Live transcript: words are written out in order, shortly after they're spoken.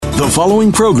The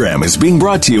following program is being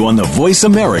brought to you on the Voice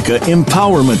America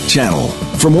Empowerment Channel.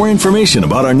 For more information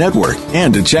about our network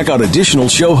and to check out additional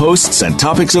show hosts and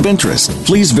topics of interest,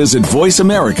 please visit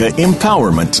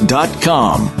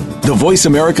voiceamericaempowerment.com. The Voice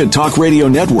America Talk Radio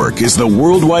Network is the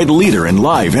worldwide leader in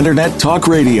live Internet talk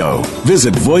radio.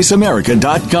 Visit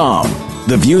voiceamerica.com.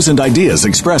 The views and ideas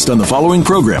expressed on the following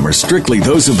program are strictly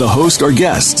those of the host or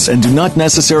guests and do not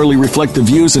necessarily reflect the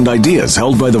views and ideas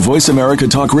held by the Voice America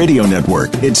Talk Radio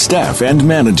Network, its staff, and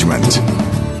management.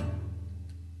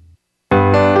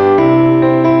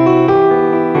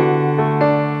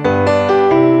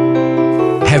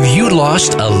 Have you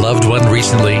lost a loved one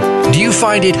recently? Do you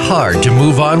find it hard to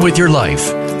move on with your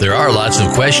life? There are lots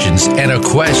of questions and a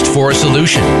quest for a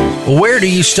solution. Where do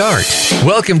you start?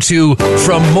 Welcome to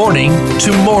From Morning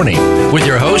to Morning with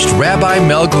your host, Rabbi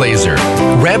Mel Glazer.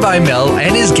 Rabbi Mel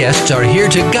and his guests are here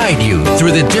to guide you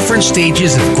through the different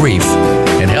stages of grief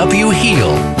and help you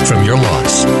heal from your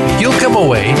loss. You'll come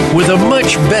away with a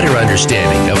much better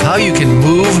understanding of how you can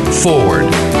move forward.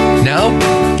 Now,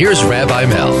 here's Rabbi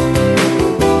Mel.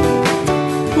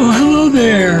 Well, hello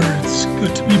there. It's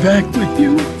good to be back with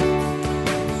you.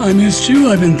 I missed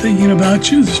you. I've been thinking about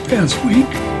you this past week.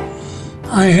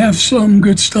 I have some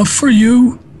good stuff for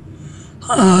you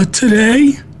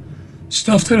today,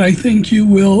 stuff that I think you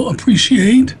will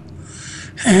appreciate.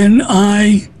 And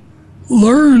I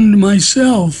learned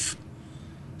myself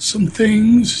some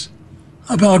things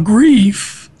about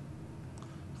grief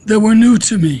that were new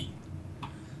to me.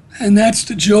 And that's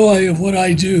the joy of what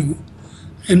I do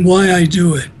and why I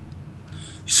do it.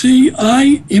 See,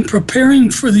 in preparing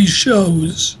for these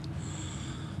shows,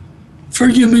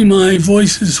 forgive me, my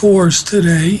voice is hoarse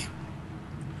today.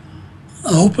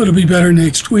 I hope it'll be better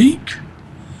next week.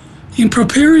 In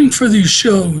preparing for these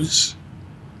shows,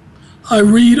 I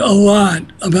read a lot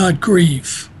about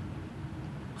grief.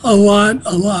 A lot.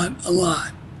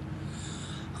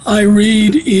 I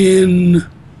read in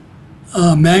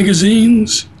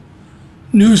magazines,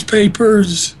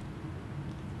 newspapers.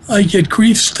 I get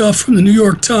grief stuff from the New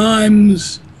York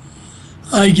Times.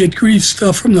 I get grief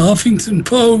stuff from the Huffington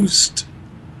Post.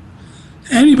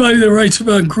 Anybody that writes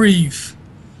about grief,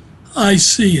 I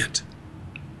see it.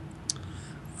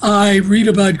 I read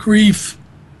about grief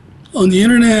on the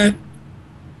internet.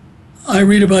 I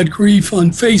read about grief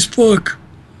on Facebook.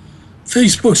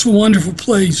 Facebook's a wonderful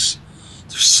place.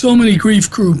 There's so many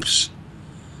grief groups,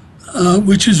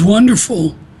 which is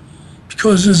wonderful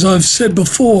because, as I've said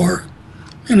before,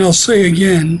 and I'll say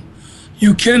again,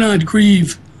 you cannot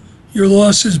grieve your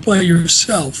losses by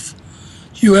yourself.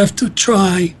 You have to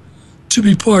try to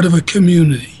be part of a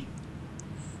community.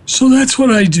 So that's what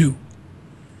I do.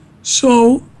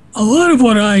 So a lot of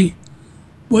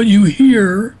what you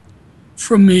hear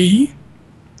from me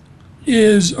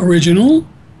is original,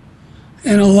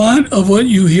 and a lot of what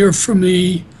you hear from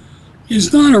me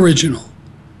is not original.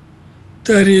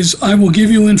 That is, I will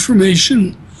give you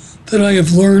information that I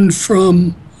have learned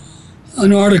from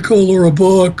an article or a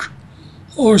book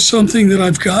or something that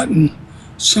I've gotten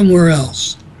somewhere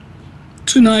else.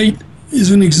 Tonight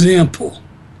is an example.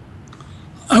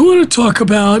 I want to talk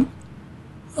about,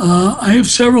 I have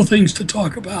several things to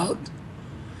talk about.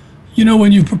 You know,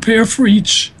 when you prepare for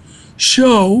each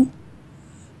show,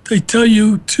 they tell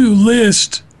you to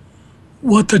list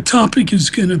what the topic is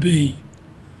going to be.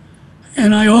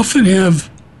 And I often have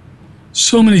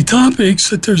so many topics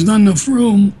that there's not enough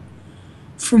room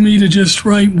for me to just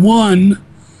write one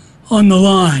on the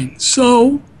line.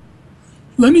 So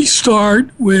let me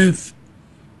start with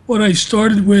what I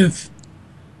started with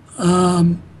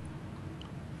when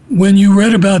you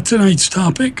read about tonight's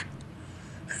topic,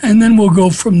 and then we'll go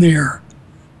from there.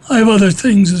 I have other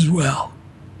things as well.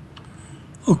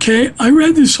 Okay, I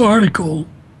read this article.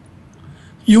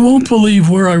 You won't believe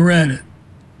where I read it.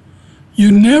 You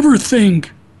never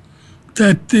think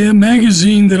that the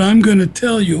magazine that I'm going to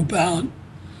tell you about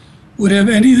would have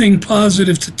anything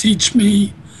positive to teach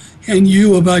me and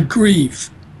you about grief.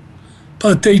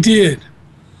 But they did.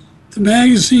 The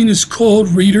magazine is called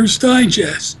Reader's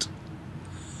Digest.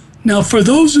 Now, for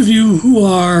those of you who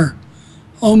are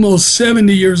almost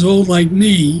 70 years old like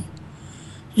me,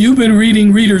 you've been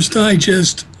reading Reader's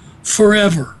Digest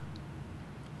forever.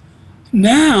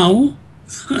 Now,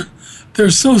 they're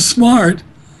so smart,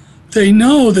 they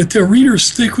know that their readers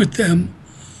stick with them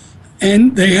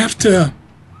and they have to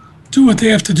do what they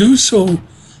have to do so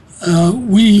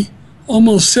we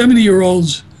almost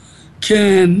 70-year-olds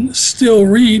can still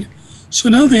read. So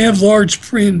now they have large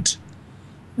print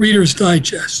Reader's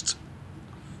Digest.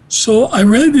 So I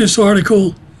read this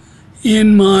article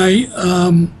in my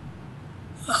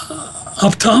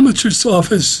optometrist's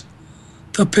office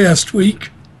the past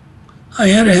week, I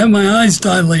had to have my eyes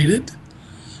dilated.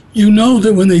 You know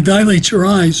that when they dilate your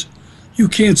eyes, you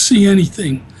can't see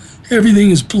anything.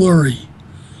 Everything is blurry.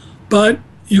 But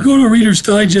you go to Reader's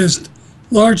Digest,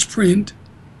 large print,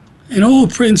 and all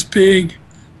the print's big,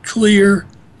 clear,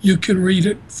 you can read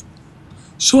it.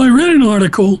 So I read an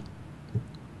article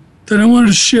that I wanted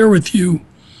to share with you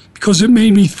because it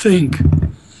made me think.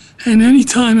 And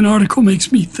anytime an article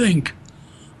makes me think,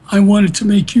 I wanted to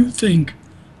make you think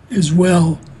as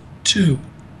well, too.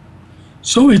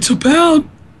 So it's about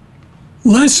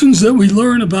lessons that we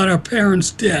learn about our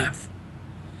parents' death.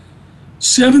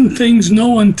 7 things no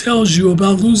one tells you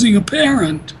about losing a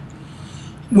parent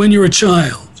when you're a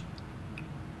child.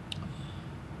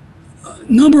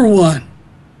 Number 1,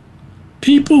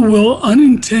 people will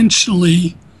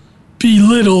unintentionally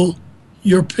belittle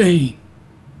your pain.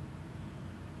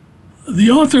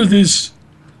 The author of this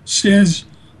says,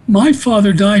 my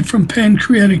father died from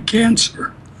pancreatic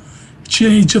cancer at the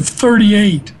age of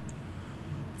 38,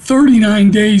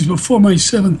 39 days before my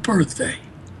 7th birthday.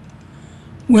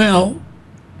 Well,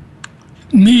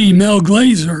 me, Mel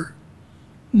Glazer,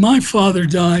 my father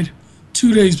died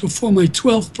 2 days before my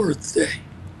 12th birthday.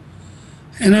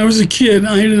 And I was a kid,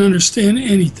 I didn't understand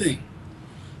anything.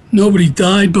 Nobody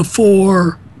died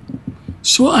before,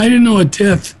 so I didn't know what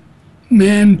death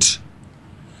meant.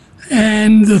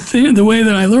 And the way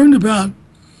that I learned about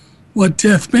what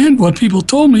death meant, what people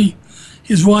told me,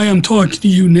 is why I'm talking to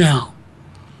you now.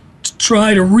 To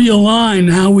try to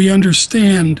realign how we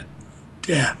understand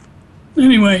death.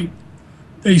 Anyway,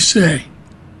 they say,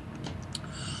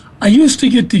 I used to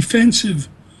get defensive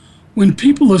when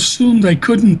people assumed I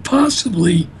couldn't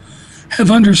possibly have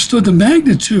understood the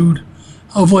magnitude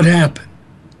of what happened.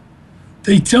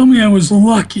 They tell me I was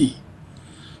lucky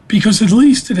because at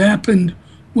least it happened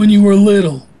when you were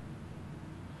little.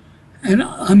 And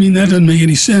I mean, that doesn't make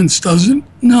any sense, does it?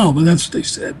 No, but that's what they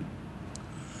said.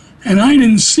 And I'd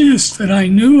insist that I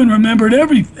knew and remembered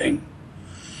everything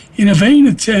in a vain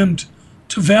attempt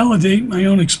to validate my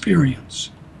own experience.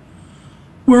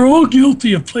 We're all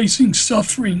guilty of placing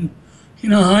suffering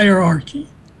in a hierarchy.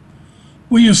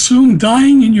 We assume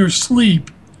dying in your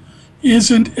sleep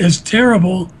isn't as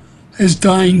terrible as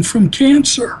dying from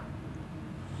cancer.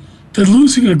 That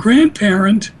losing a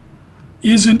grandparent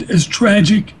isn't as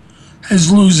tragic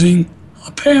as losing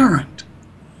a parent.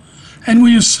 And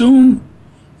we assume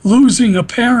losing a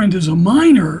parent is a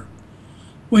minor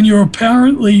when you're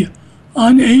apparently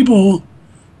unable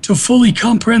to fully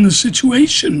comprehend the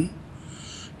situation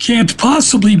can't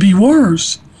possibly be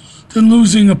worse than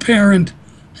losing a parent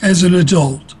as an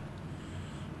adult.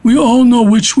 We all know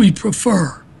which we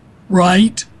prefer,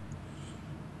 right?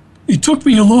 It took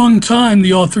me a long time,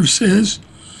 the author says,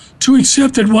 to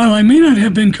accept that while I may not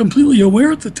have been completely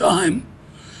aware at the time,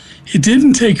 it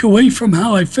didn't take away from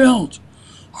how I felt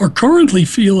or currently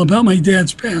feel about my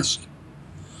dad's passing.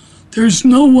 There's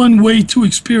no one way to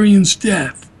experience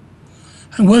death.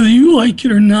 And whether you like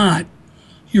it or not,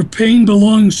 your pain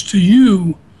belongs to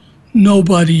you,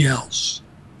 nobody else.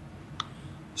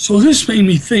 So this made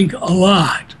me think a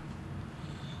lot.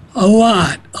 I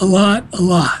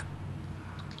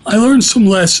learned some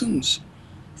lessons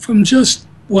from just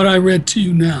what I read to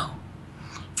you now.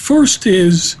 First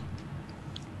is,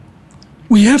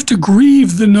 we have to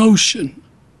grieve the notion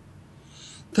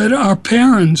that our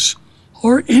parents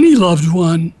or any loved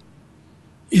one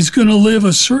is going to live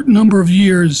a certain number of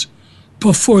years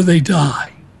before they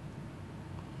die.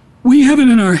 We have it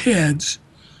in our heads,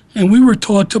 and we were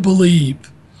taught to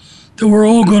believe that we're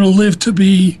all going to live to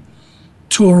be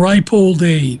to a ripe old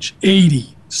age,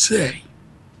 80, say.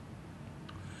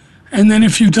 And then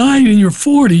if you died in your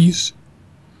 40s,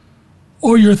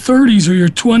 or your 30s, or your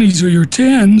 20s, or your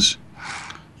 10s,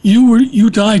 you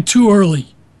died too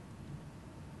early.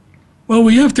 Well,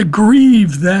 we have to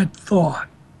grieve that thought.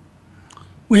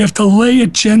 We have to lay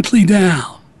it gently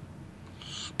down,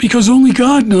 because only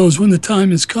God knows when the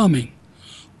time is coming.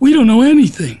 We don't know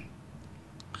anything.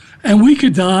 And we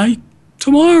could die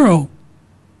tomorrow.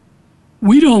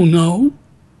 We don't know.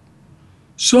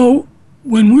 So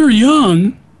when we're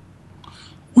young,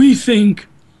 we think,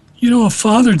 a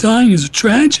father dying is a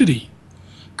tragedy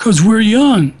because we're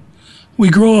young. We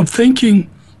grow up thinking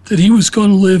that he was going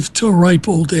to live to a ripe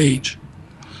old age.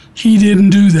 He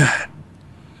didn't do that.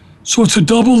 So it's a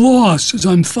double loss, as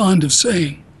I'm fond of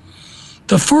saying.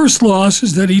 The first loss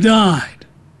is that he died.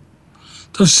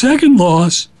 The second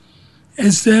loss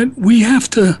is that we have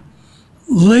to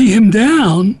lay him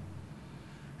down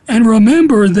and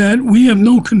remember that we have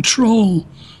no control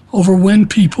over when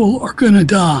people are going to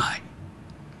die.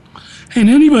 And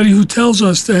anybody who tells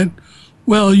us that,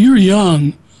 well, you're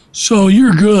young, so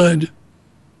you're good,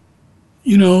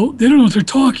 they don't know what they're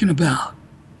talking about.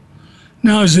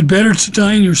 Now, is it better to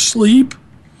die in your sleep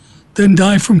than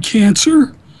die from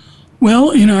cancer?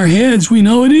 Well, in our heads, we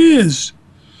know it is.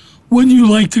 Wouldn't you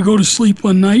like to go to sleep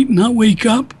one night and not wake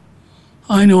up?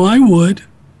 I know I would.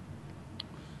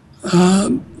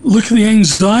 Look at the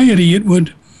anxiety it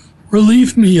would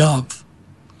relieve me of.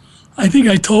 I think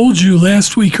I told you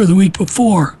last week or the week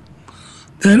before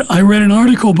that I read an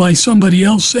article by somebody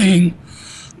else saying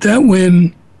that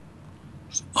when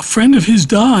a friend of his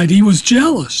died, he was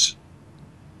jealous.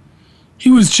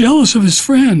 He was jealous of his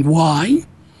friend. Why?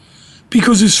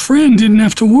 Because his friend didn't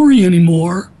have to worry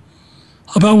anymore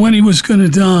about when he was going to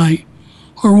die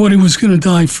or what he was going to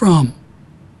die from.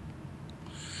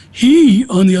 He,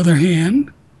 on the other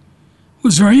hand,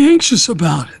 was very anxious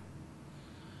about it.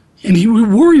 And he was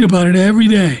worried about it every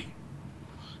day.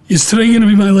 Is today going to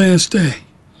be my last day?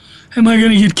 Am I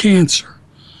going to get cancer?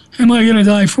 Am I going to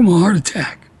die from a heart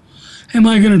attack? Am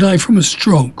I going to die from a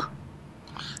stroke?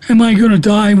 Am I going to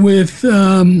die with,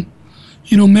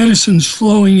 medicines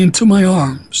flowing into my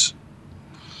arms?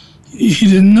 He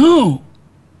didn't know.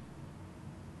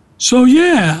 So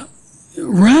yeah,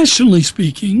 rationally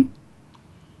speaking,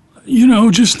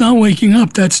 just not waking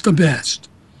up, that's the best.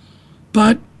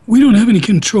 But we don't have any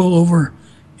control over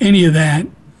any of that.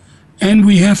 And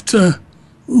we have to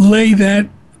lay that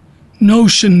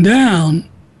notion down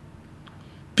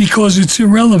because it's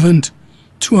irrelevant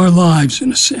to our lives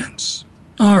in a sense.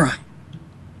 All right.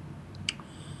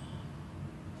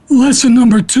 Lesson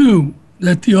number 2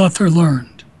 that the author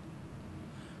learned.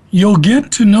 You'll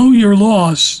get to know your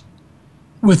loss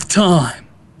with time.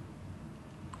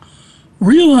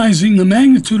 Realizing the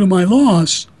magnitude of my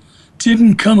loss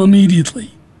didn't come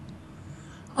immediately.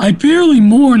 I barely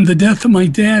mourned the death of my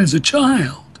dad as a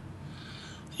child.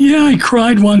 Yeah, I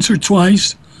cried once or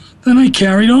twice, then I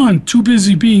carried on, too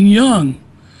busy being young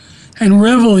and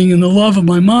reveling in the love of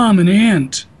my mom and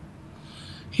aunt.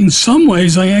 In some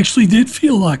ways, I actually did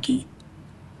feel lucky.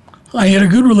 I had a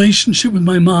good relationship with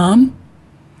my mom,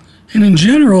 and in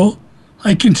general,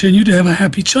 I continued to have a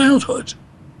happy childhood.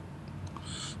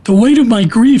 The weight of my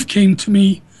grief came to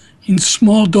me in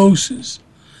small doses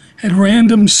at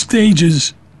random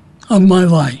stages of my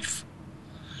life.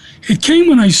 It came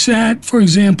when I sat, for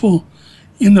example,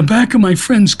 in the back of my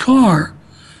friend's car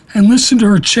and listened to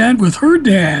her chat with her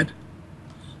dad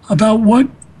about what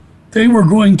they were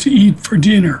going to eat for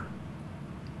dinner.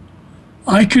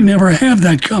 I could never have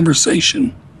that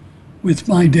conversation with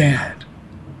my dad.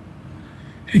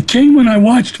 It came when I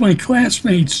watched my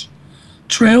classmates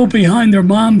trail behind their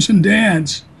moms and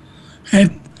dads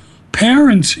at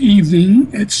parents'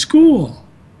 evening at school.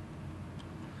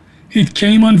 It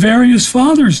came on various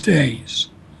Father's Days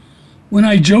when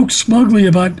I joked smugly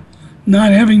about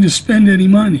not having to spend any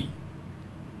money,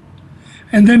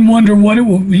 and then wonder what it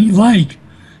would be like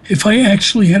if I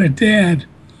actually had a dad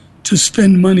to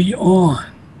spend money on.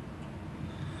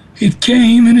 It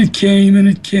came and it came and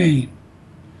it came.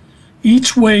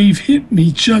 Each wave hit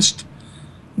me just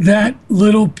that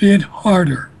little bit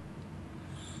harder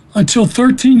until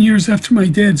 13 years after my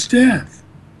dad's death,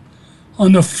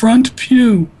 on the front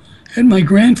pew at my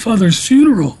grandfather's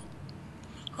funeral,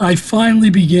 I finally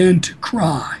began to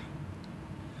cry.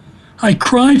 I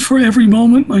cried for every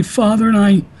moment my father and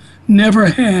I never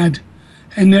had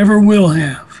and never will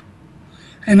have.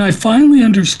 And I finally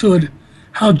understood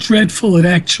how dreadful it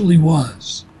actually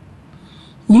was.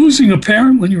 Losing a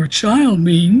parent when you're a child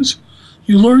means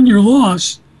you learn your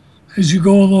loss as you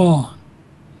go along.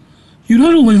 You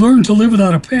not only learn to live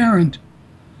without a parent,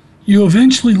 you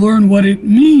eventually learn what it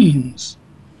means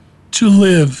to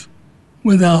live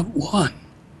without one.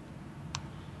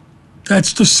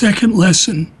 That's the second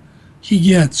lesson he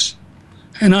gets.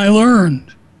 And I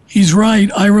learned. He's right.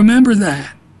 I remember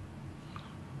that.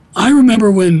 I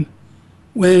remember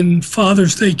when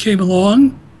Father's Day came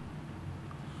along,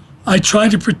 I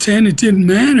tried to pretend it didn't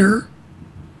matter.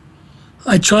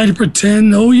 I tried to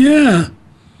pretend, oh yeah,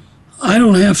 I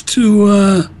don't have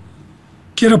to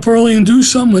get up early and do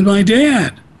something with my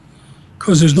dad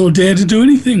because there's no dad to do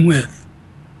anything with.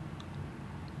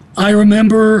 I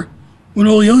remember when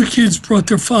all the other kids brought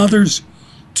their fathers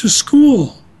to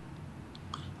school,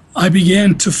 I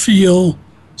began to feel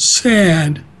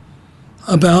sad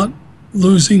about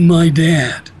losing my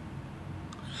dad.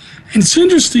 And it's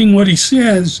interesting what he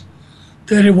says,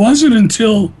 that it wasn't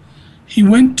until he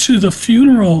went to the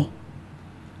funeral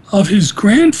of his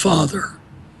grandfather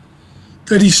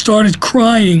that he started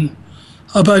crying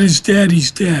about his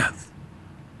daddy's death.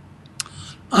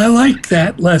 I like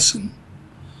that lesson.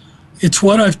 It's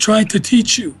what I've tried to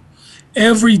teach you.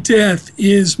 Every death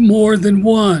is more than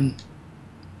one.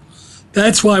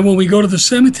 That's why when we go to the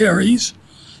cemeteries,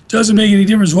 it doesn't make any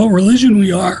difference what religion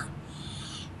we are.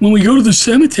 When we go to the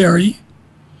cemetery,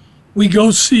 we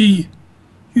go see,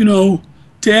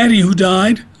 Daddy who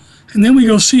died, and then we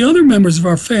go see other members of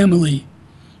our family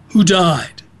who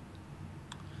died.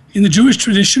 In the Jewish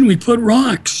tradition, we put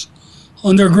rocks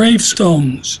on their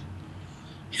gravestones.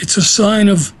 It's a sign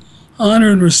of honor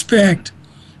and respect.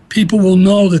 People will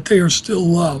know that they are still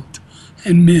loved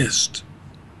and missed.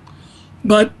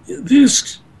 But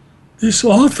this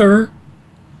author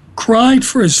cried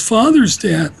for his father's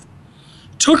death.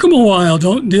 Took him a while,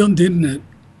 didn't it?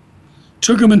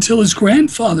 Took him until his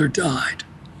grandfather died.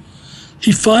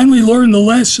 He finally learned the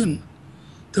lesson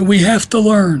that we have to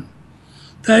learn.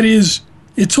 That is,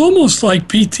 it's almost like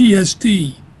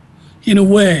PTSD in a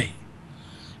way.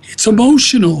 It's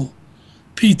emotional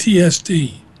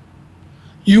PTSD.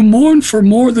 You mourn for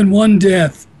more than one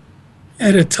death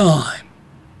at a time.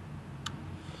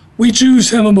 We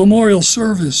Jews have a memorial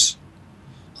service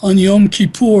on Yom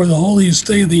Kippur, the holiest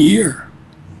day of the year.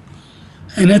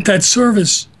 And at that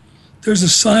service, there's a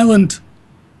silent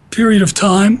period of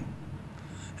time,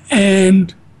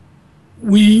 and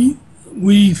we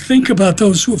think about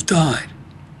those who have died.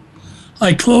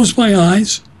 I close my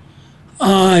eyes.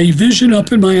 I vision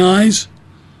up in my eyes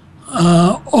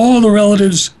all the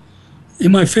relatives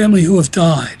in my family who have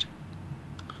died.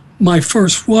 My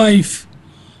first wife,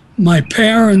 my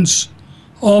parents,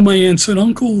 all my aunts and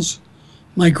uncles,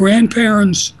 my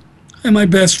grandparents, and my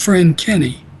best friend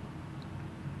Kenny,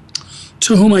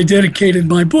 to whom I dedicated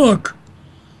my book,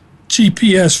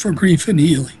 GPS for Grief and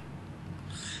Healing.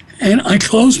 And I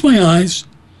closed my eyes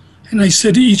and I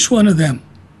said to each one of them,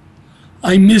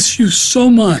 I miss you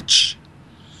so much.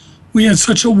 We had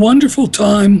such a wonderful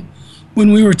time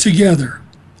when we were together.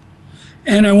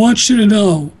 And I want you to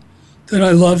know that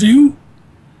I love you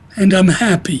and I'm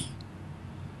happy.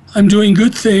 I'm doing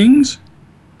good things.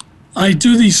 I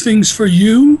do these things for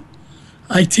you.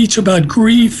 I teach about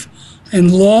grief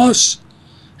and loss.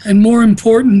 And more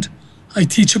important, I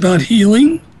teach about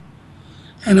healing.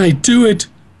 And I do it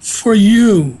for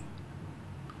you.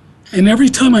 And every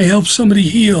time I help somebody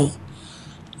heal,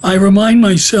 I remind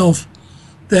myself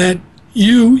that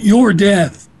your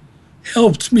death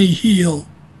helped me heal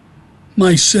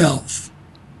myself.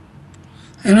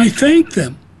 And I thank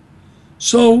them.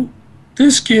 So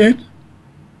this kid,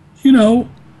 he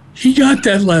got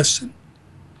that lesson.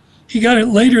 He got it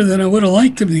later than I would have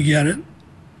liked him to get it.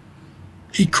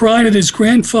 He cried at his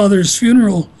grandfather's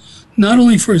funeral, not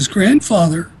only for his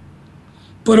grandfather,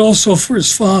 but also for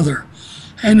his father.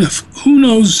 And who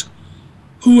knows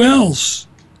who else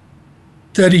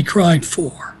that he cried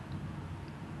for.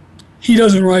 He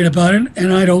doesn't write about it,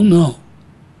 and I don't know.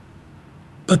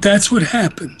 But that's what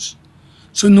happens.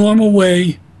 It's a normal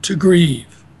way to grieve.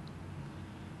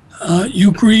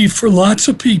 You grieve for lots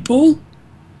of people,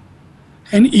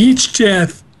 and each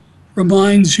death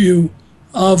reminds you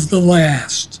of the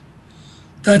last.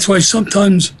 That's why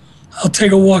sometimes I'll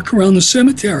take a walk around the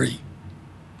cemetery,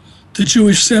 the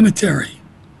Jewish cemetery.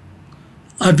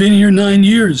 I've been here 9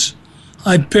 years.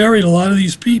 I've buried a lot of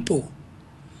these people.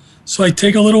 So I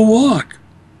take a little walk.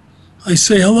 I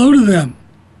say hello to them.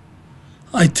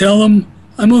 I tell them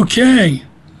I'm okay.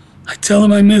 I tell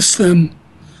them I miss them.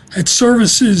 At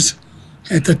services,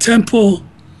 at the temple,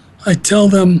 I tell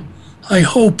them I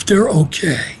hope they're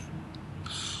okay.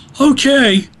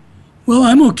 Okay, well,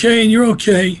 I'm okay and you're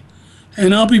okay,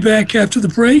 and I'll be back after the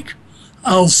break.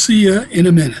 I'll see you in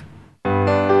a minute.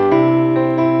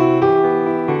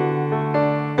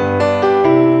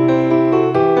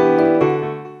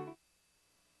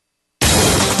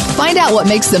 Find out what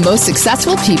makes the most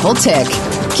successful people tick.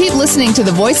 Keep listening to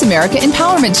the Voice America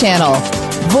Empowerment Channel.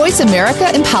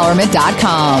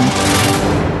 VoiceAmericaEmpowerment.com.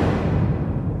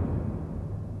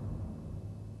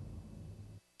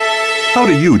 How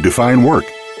do you define work?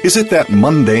 Is it that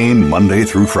mundane Monday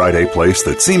through Friday place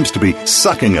that seems to be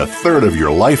sucking a third of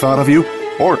your life out of you?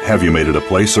 Or have you made it a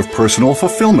place of personal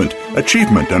fulfillment,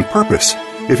 achievement, and purpose?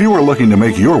 If you are looking to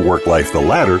make your work life the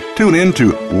latter, tune in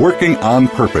to Working on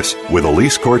Purpose with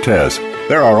Elise Cortez.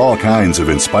 There are all kinds of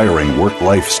inspiring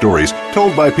work-life stories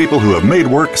told by people who have made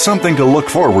work something to look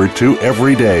forward to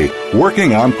every day.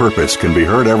 Working on Purpose can be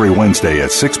heard every Wednesday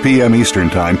at 6 p.m. Eastern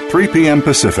Time, 3 p.m.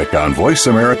 Pacific on Voice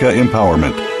America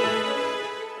Empowerment.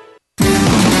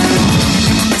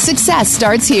 Success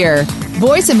starts here.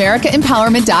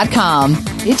 VoiceAmericaEmpowerment.com.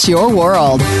 It's your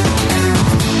world.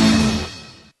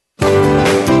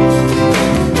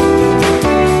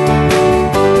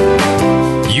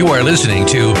 You are listening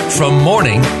to From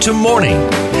Morning to Morning.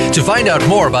 To find out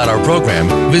more about our program,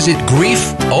 visit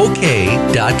griefok.com.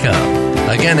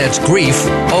 Again, that's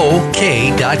griefok.com.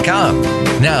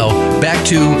 Now, back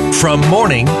to From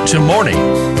Morning to Morning.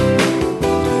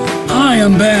 Hi,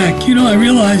 I'm back. I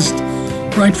realized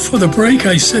right before the break,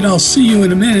 I said, I'll see you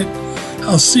in a minute.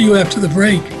 I'll see you after the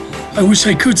break. I wish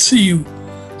I could see you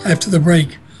after the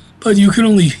break, but you can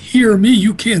only hear me.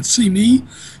 You can't see me,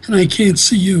 and I can't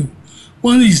see you.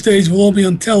 One of these days, we'll all be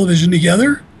on television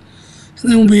together, and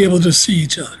then we'll be able to see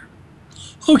each other.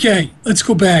 Okay, let's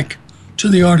go back to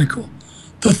the article.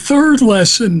 The third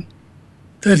lesson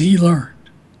that he learned.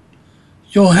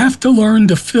 You'll have to learn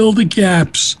to fill the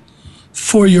gaps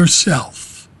for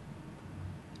yourself.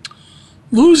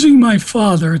 Losing my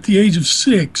father at the age of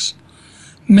 6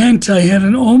 meant I had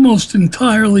an almost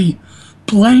entirely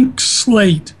blank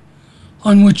slate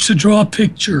on which to draw a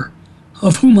picture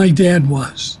of who my dad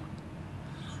was.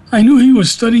 I knew he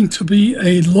was studying to be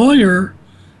a lawyer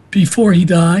before he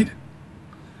died.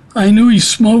 I knew he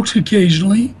smoked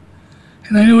occasionally,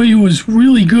 and I knew he was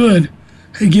really good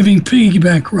at giving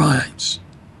piggyback rides.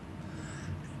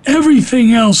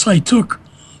 Everything else I took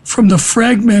from the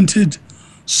fragmented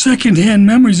secondhand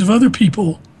memories of other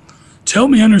people to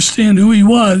help me understand who he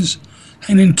was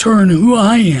and in turn who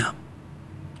I am.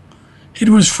 It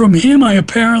was from him I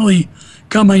apparently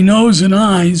got my nose and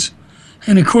eyes,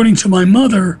 and according to my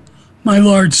mother, my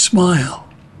large smile.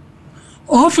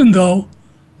 Often, though,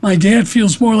 my dad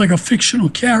feels more like a fictional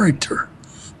character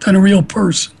than a real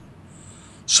person,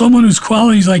 someone whose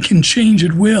qualities I can change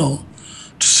at will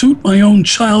to suit my own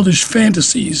childish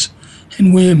fantasies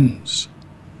and whims.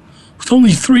 With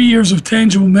only 3 years of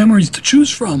tangible memories to choose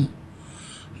from,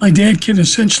 my dad can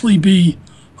essentially be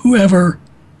whoever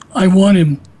I want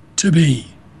him to be.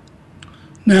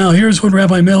 Now, here's what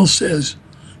Rabbi Mel says.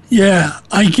 Yeah,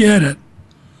 I get it.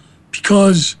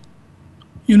 Because,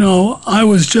 I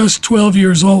was just 12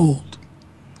 years old.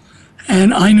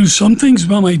 And I knew some things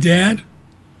about my dad.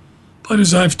 But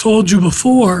as I've told you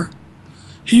before,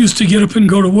 he used to get up and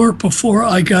go to work before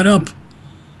I got up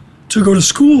to go to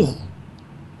school.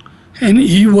 And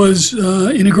he was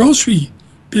in a grocery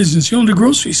business. He owned a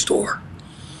grocery store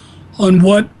on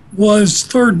what was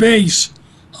third base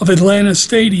of Atlanta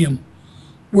Stadium,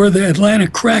 where the Atlanta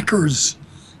Crackers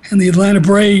and the Atlanta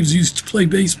Braves used to play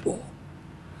baseball.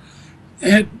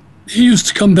 And he used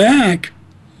to come back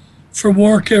from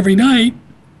work every night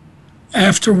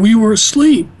after we were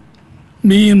asleep,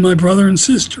 me and my brother and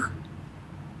sister.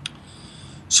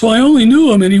 So I only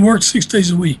knew him, and he worked 6 days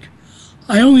a week.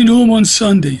 I only knew him on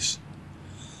Sundays.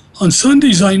 On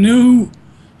Sundays, I knew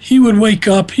he would wake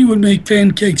up, he would make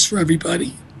pancakes for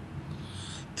everybody.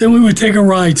 Then we would take a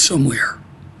ride somewhere.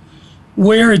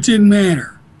 Where, it didn't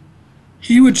matter.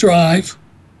 He would drive,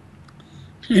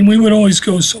 and we would always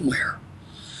go somewhere.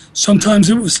 Sometimes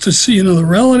it was to see another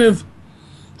relative.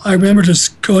 I remember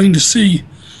just going to see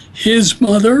his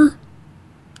mother,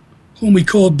 whom we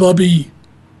called Bubby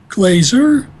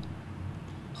Glazer.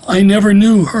 I never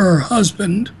knew her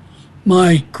husband,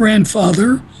 my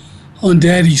grandfather, on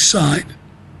Daddy's side.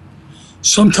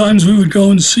 Sometimes we would go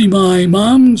and see my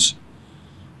mom's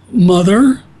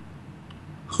mother,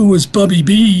 who was Bubby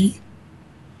B,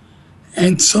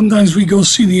 and sometimes we go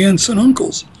see the aunts and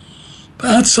uncles.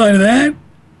 But outside of that,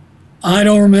 I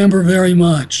don't remember very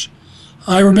much.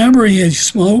 I remember he had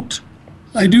smoked.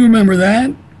 I do remember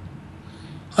that.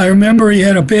 I remember he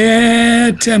had a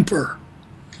bad temper.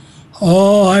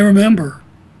 Oh, I remember.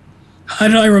 How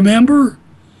did I remember?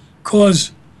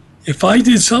 Because if I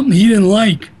did something he didn't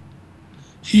like,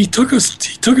 he took a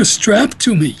strap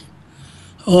to me.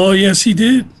 Oh, yes, he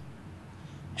did.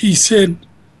 He said,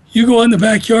 you go in the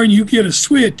backyard and you get a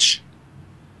switch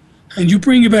and you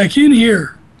bring it back in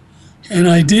here. And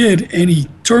I did. And he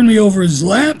turned me over his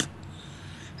lap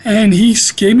and he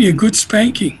gave me a good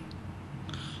spanking.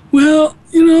 Well,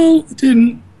 it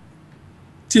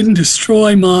didn't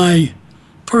destroy my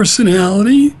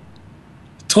personality.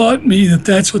 Taught me that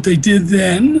that's what they did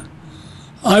then.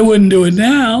 I wouldn't do it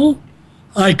now.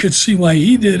 I could see why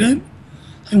he did it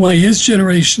and why his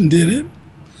generation did it.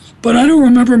 But I don't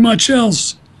remember much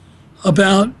else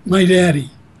about my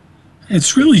daddy.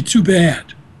 It's really too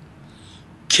bad.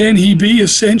 Can he be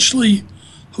essentially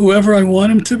whoever I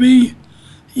want him to be?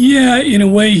 Yeah, in a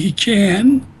way he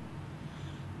can.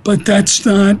 But that's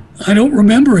not, I don't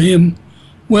remember him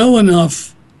well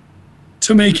enough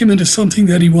to make him into something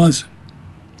that he wasn't.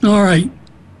 All right,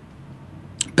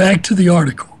 back to the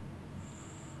article.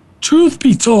 Truth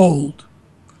be told,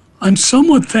 I'm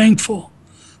somewhat thankful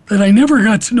that I never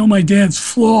got to know my dad's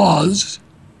flaws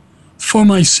for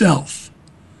myself.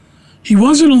 He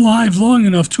wasn't alive long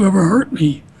enough to ever hurt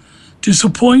me,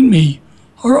 disappoint me,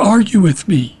 or argue with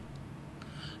me.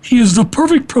 He is the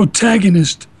perfect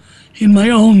protagonist in my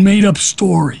own made-up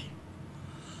story.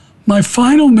 My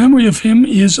final memory of him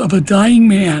is of a dying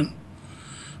man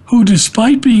who,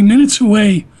 despite being minutes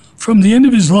away from the end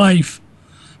of his life,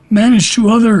 managed to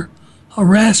utter a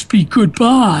raspy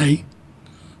goodbye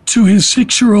to his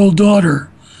 6-year-old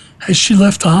daughter as she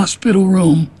left the hospital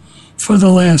room for the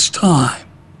last time.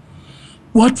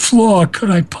 What flaw could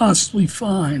I possibly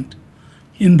find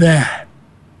in that?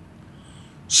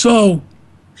 So,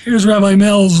 here's Rabbi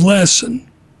Mel's lesson.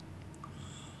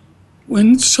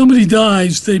 When somebody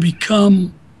dies, they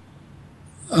become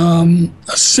a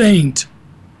saint.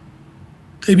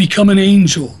 They become an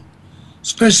angel,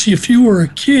 especially if you were a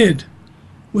kid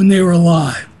when they were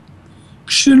alive.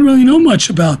 She didn't really know much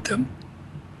about them.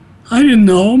 I didn't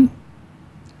know him.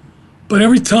 But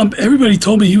every time everybody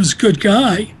told me he was a good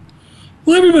guy.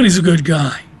 Well, everybody's a good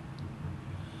guy.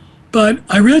 But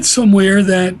I read somewhere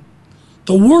that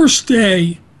the worst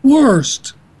day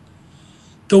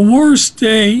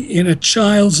in a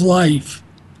child's life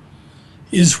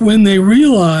is when they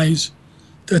realize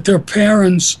that their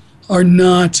parents are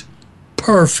not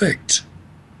perfect.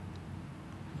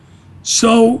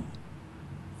 So,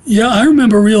 yeah, I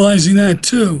remember realizing that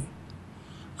too.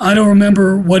 I don't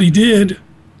remember what he did,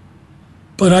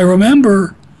 but I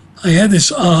remember I had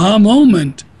this aha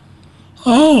moment.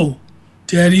 Oh,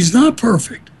 Daddy's not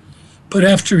perfect. But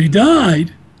after he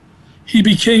died, he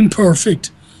became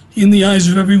perfect in the eyes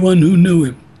of everyone who knew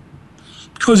him.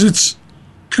 Because it's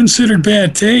considered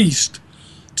bad taste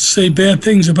to say bad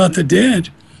things about the dead.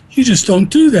 You just don't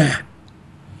do that.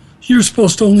 You're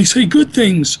supposed to only say good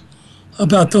things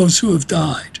about those who have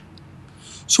died.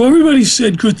 So everybody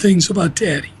said good things about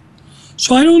Daddy.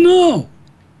 So I don't know.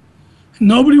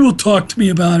 Nobody will talk to me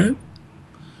about it.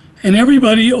 And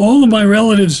everybody, all of my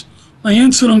relatives, my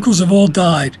aunts and uncles have all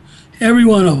died. Every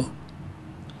one of them.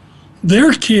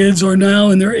 Their kids are now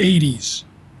in their 80s.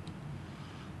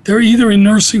 They're either in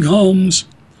nursing homes,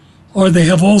 or they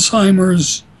have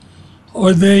Alzheimer's,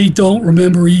 or they don't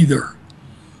remember either.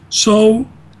 So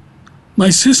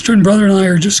my sister and brother and I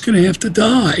are just going to have to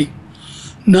die,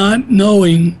 not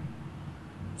knowing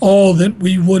all that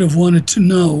we would have wanted to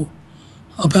know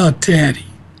about Daddy.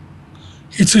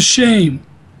 It's a shame,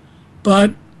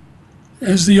 but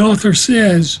as the author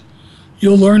says,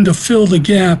 you'll learn to fill the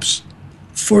gaps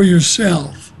for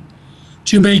yourself.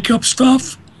 Do you make up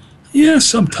stuff? Yeah,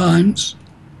 sometimes.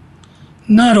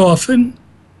 Not often.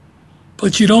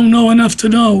 But you don't know enough to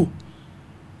know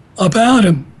about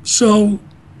him, so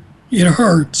it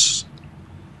hurts.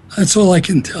 That's all I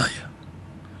can tell you.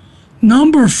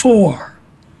 Number 4,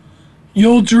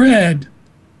 you'll dread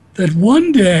that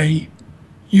one day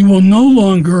you will no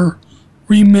longer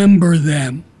remember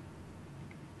them.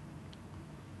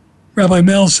 Rabbi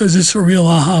Mel says it's a real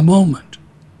aha moment.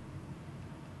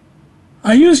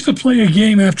 I used to play a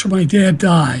game after my dad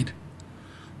died,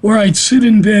 where I'd sit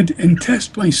in bed and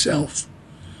test myself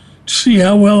to see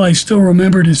how well I still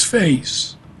remembered his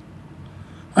face.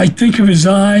 I'd think of his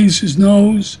eyes, his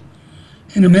nose,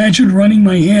 and imagine running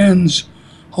my hands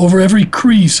over every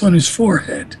crease on his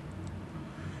forehead.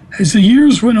 As the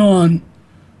years went on,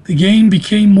 the game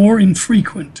became more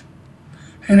infrequent,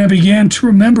 and I began to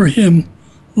remember him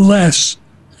less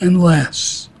and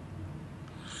less.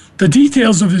 The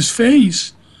details of his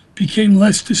face became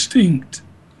less distinct.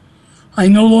 I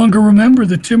no longer remember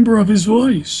the timbre of his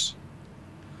voice.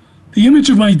 The image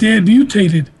of my dad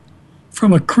mutated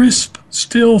from a crisp,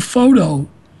 still photo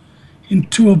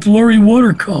into a blurry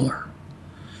watercolor,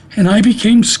 and I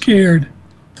became scared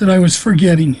that I was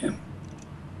forgetting him.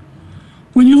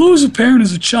 When you lose a parent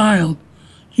as a child,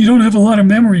 you don't have a lot of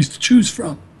memories to choose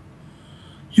from.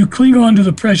 You cling on to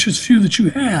the precious few that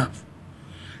you have,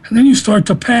 and then you start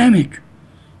to panic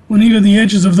when even the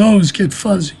edges of those get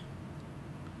fuzzy.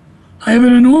 I have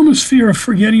an enormous fear of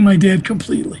forgetting my dad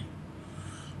completely.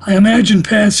 I imagine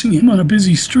passing him on a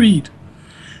busy street,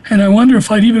 and I wonder if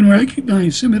I'd even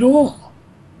recognize him at all.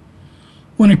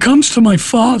 When it comes to my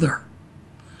father,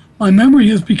 my memory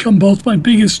has become both my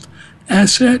biggest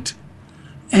asset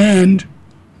and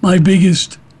my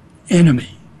biggest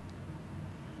enemy.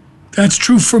 That's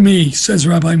true for me, says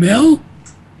Rabbi Mel.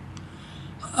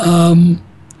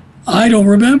 I don't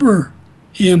remember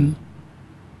him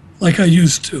like I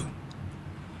used to.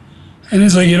 And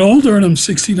as I get older, and I'm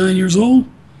 69 years old,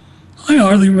 I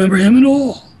hardly remember him at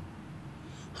all.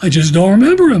 I just don't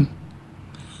remember him.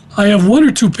 I have 1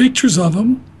 or 2 pictures of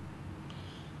him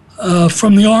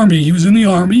from the Army. He was in the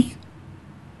Army,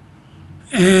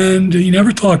 and he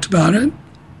never talked about it.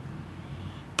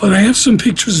 But I have some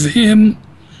pictures of him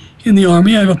in the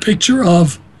Army. I have a picture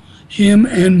of him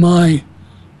and my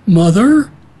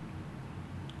mother.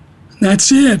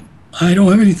 That's it. I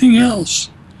don't have anything else.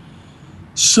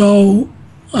 So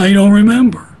I don't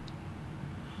remember.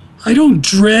 I don't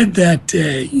dread that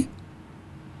day.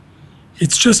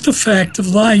 It's just a fact of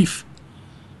life.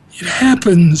 It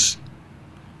happens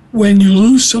when you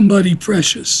lose somebody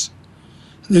precious.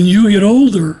 Then you get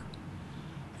older,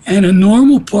 and a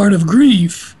normal part of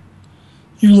grief,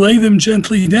 you lay them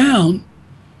gently down,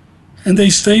 and they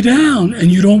stay down,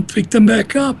 and you don't pick them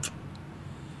back up.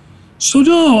 So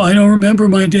no, I don't remember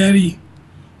my daddy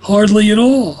hardly at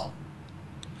all.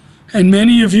 And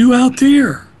many of you out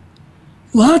there,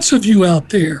 lots of you out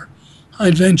there,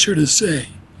 I'd venture to say,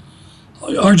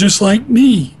 are just like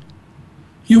me.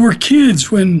 You were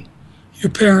kids when your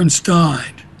parents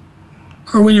died,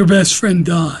 or when your best friend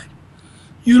died.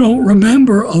 You don't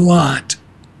remember a lot.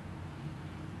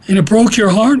 And it broke your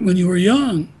heart when you were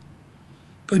young.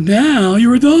 But now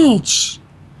you're adults.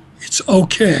 It's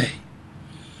okay.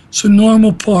 It's a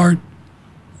normal part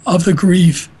of the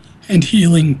grief and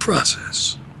healing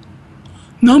process.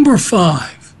 Number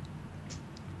 5.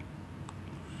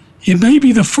 It may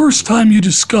be the first time you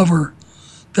discover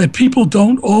that people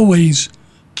don't always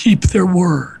keep their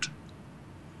word.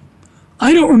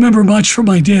 I don't remember much from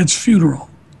my dad's funeral,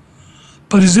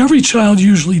 but as every child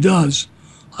usually does,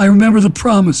 I remember the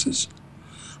promises.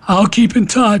 I'll keep in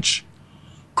touch.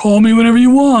 Call me whenever you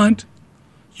want.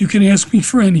 You can ask me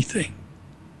for anything.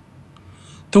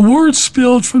 The words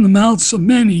spilled from the mouths of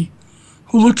many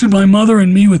who looked at my mother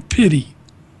and me with pity.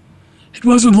 It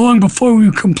wasn't long before we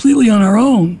were completely on our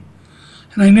own,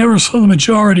 and I never saw the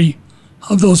majority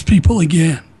of those people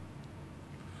again.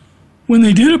 When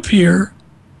they did appear,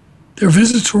 their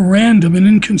visits were random and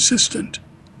inconsistent.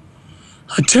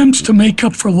 Attempts to make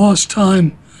up for lost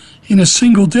time in a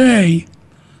single day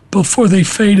before they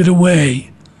faded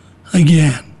away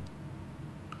again.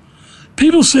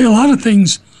 People say a lot of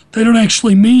things they don't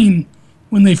actually mean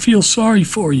when they feel sorry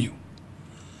for you.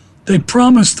 They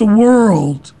promise the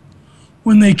world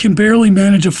when they can barely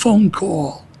manage a phone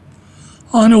call,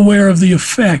 unaware of the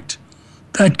effect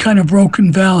that kind of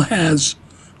broken vow has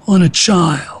on a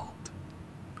child.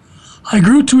 I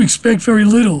grew to expect very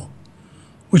little,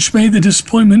 which made the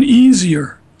disappointment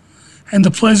easier and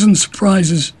the pleasant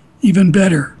surprises even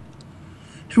better.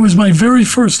 It was my very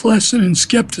first lesson in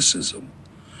skepticism,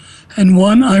 and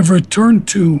one I've returned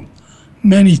to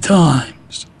many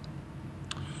times.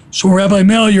 So Rabbi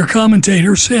Mel, your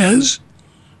commentator, says,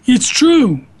 it's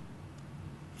true.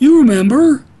 You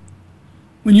remember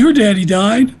when your daddy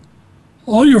died,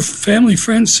 all your family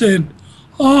friends said,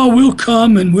 oh, we'll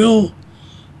come and we'll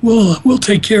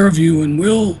take care of you, and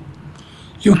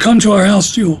you'll come to our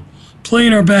house, you'll play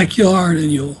in our backyard,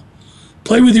 and you'll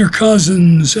play with your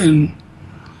cousins, and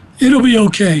it'll be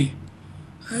okay.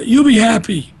 You'll be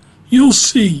happy. You'll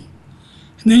see.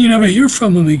 And then you never hear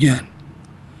from them again.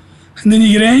 And then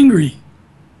you get angry.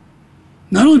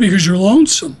 Not only because you're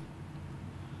lonesome,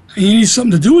 and you need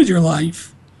something to do with your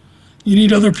life, you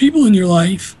need other people in your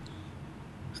life,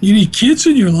 you need kids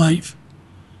in your life,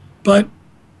 but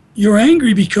you're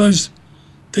angry because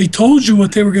they told you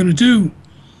what they were going to do.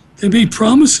 They made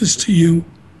promises to you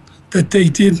that they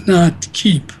did not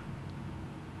keep.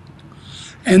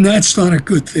 And that's not a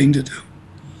good thing to do.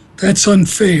 That's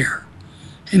unfair.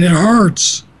 And it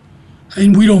hurts.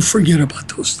 And we don't forget about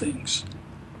those things.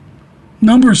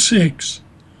 Number 6,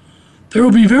 there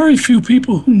will be very few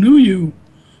people who knew you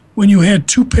when you had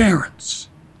 2 parents.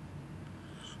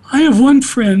 I have one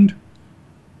friend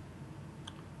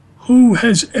who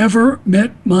has ever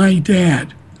met my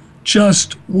dad,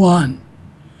 just one.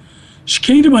 She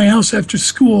came to my house after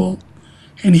school,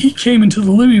 and he came into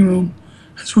the living room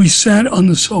as we sat on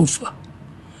the sofa.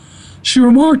 She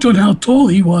remarked on how tall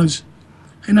he was,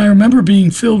 and I remember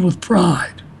being filled with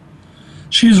pride.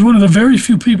 She is one of the very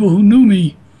few people who knew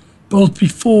me both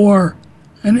before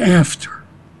and after.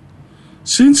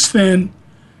 Since then,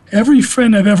 every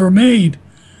friend I've ever made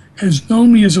has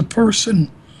known me as a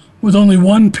person with only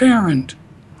one parent,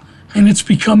 and it's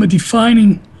become a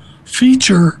defining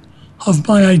feature of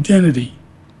my identity.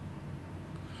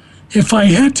 If I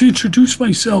had to introduce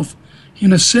myself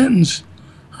in a sentence,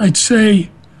 I'd say,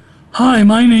 hi,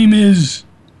 my name is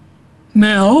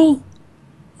Mel,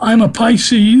 I'm a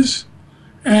Pisces,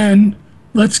 and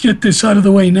let's get this out of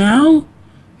the way now,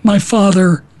 my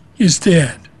father is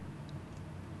dead.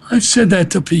 I've said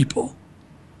that to people.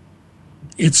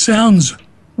 It sounds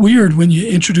weird when you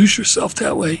introduce yourself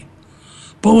that way,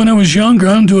 but when I was younger,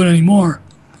 I don't do it anymore.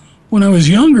 When I was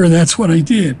younger, that's what I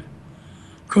did,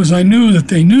 because I knew that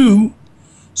they knew,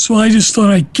 so I just thought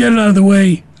I'd get it out of the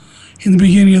way in the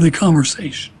beginning of the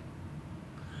conversation.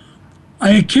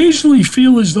 I occasionally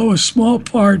feel as though a small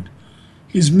part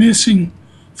is missing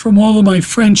from all of my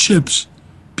friendships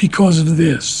because of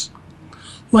this.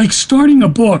 Like starting a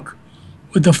book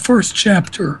with the first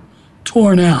chapter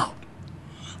torn out.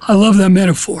 I love that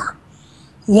metaphor.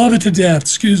 Love it to death.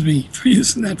 Excuse me for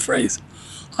using that phrase.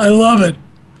 I love it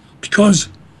because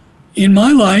in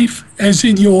my life, as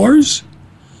in yours,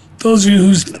 those of you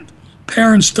whose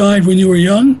parents died when you were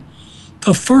young,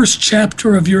 the first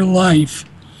chapter of your life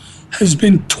has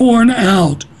been torn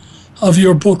out of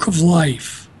your book of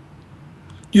life.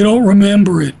 You don't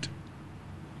remember it.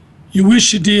 You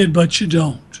wish you did, but you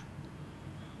don't.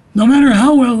 No matter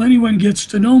how well anyone gets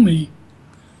to know me,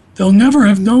 they'll never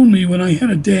have known me when I had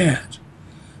a dad.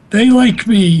 They, like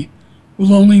me,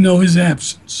 will only know his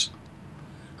absence.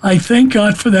 I thank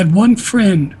God for that one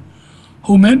friend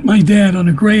who met my dad on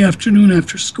a gray afternoon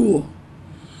after school.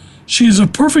 She is a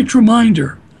perfect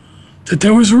reminder that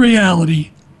there was a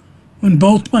reality when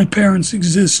both my parents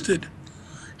existed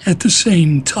at the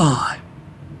same time.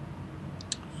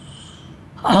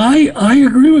 I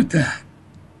agree with that.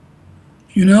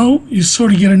 You know, you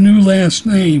sort of get a new last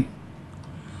name.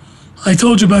 I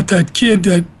told you about that kid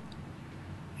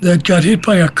that got hit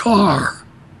by a car.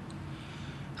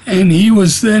 And he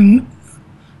was then,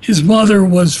 his mother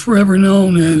was forever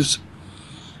known as,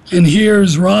 and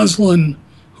here's Rosalind,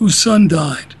 whose son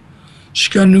died.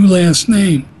 She got a new last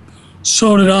name.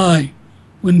 So did I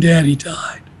when Daddy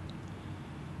died.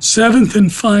 Seventh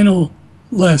and final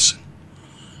lesson.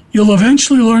 You'll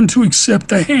eventually learn to accept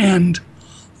the hand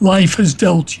life has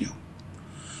dealt you.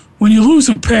 When you lose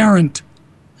a parent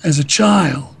as a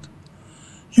child,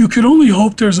 you can only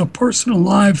hope there's a person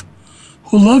alive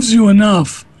who loves you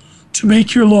enough to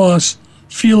make your loss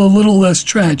feel a little less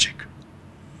tragic.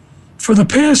 For the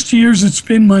past years, it's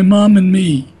been my mom and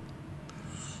me.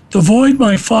 The void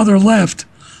my father left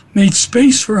made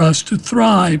space for us to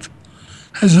thrive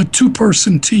as a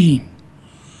two-person team,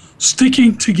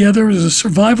 sticking together as a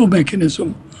survival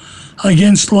mechanism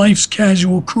against life's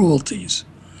casual cruelties,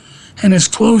 and as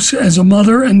close as a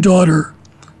mother and daughter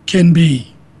can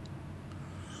be.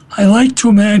 I like to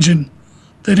imagine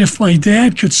that if my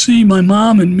dad could see my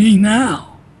mom and me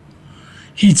now,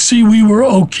 he'd see we were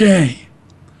okay,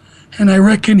 and I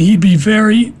reckon he'd be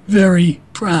very, very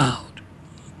proud.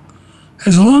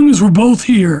 As long as we're both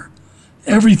here,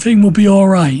 everything will be all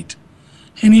right,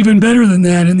 and even better than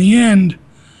that, in the end,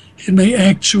 it may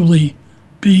actually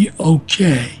be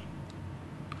okay.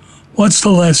 What's the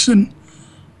lesson?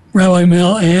 Rabbi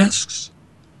Mel asks.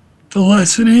 The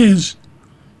lesson is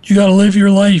you got to live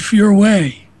your life your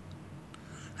way.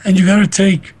 And you got to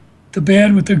take the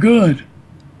bad with the good.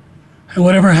 And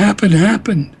whatever happened,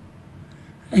 happened.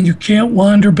 And you can't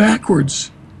wander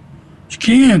backwards. You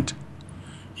can't.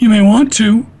 You may want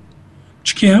to,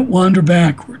 but you can't wander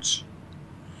backwards.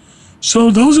 So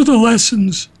those are the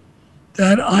lessons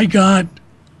that I got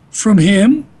from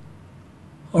him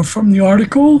or from the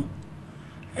article.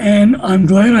 And I'm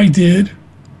glad I did.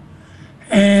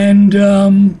 And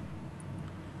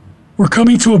we're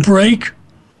coming to a break.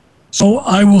 So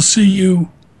I will see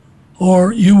you,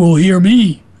 or you will hear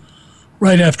me,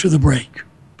 right after the break.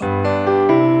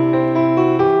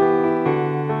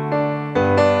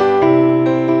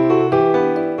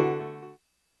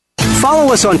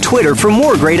 Follow us on Twitter for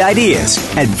more great ideas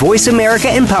at Voice America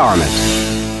Empowerment.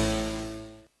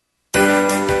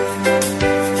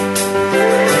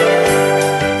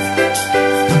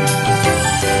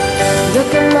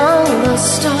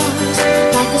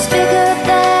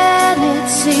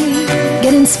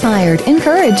 Inspired,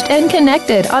 encouraged, and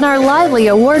connected on our lively,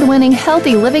 award-winning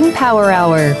Healthy Living Power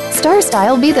Hour. Star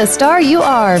Style Be the Star You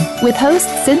Are with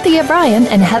hosts Cynthia Bryan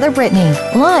and Heather Brittany.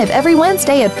 Live every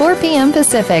Wednesday at 4 p.m.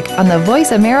 Pacific on the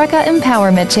Voice America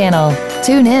Empowerment Channel.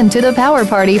 Tune in to the Power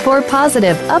Party for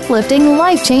positive, uplifting,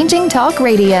 life-changing talk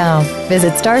radio.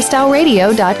 Visit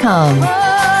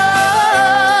starstyleradio.com.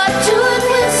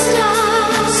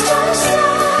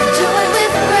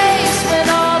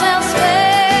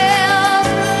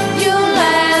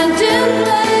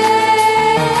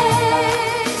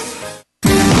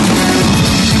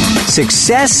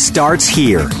 Success starts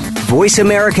here.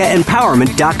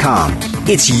 VoiceAmericaEmpowerment.com.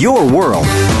 It's your world.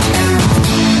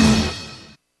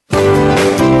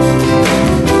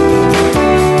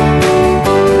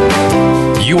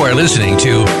 You are listening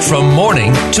to From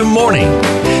Morning to Morning.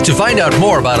 To find out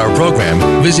more about our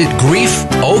program, visit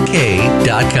griefok.com.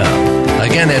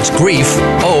 Again, that's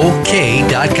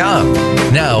griefok.com.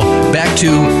 Now, back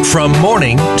to From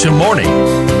Morning to Morning.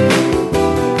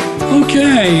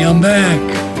 Okay, I'm back.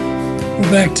 We're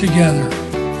back together.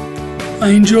 I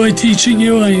enjoy teaching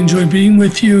you. I enjoy being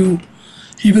with you.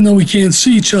 Even though we can't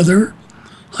see each other,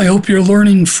 I hope you're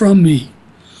learning from me.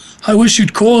 I wish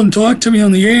you'd call and talk to me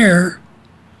on the air.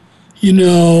 You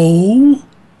know,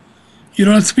 you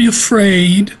don't have to be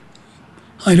afraid.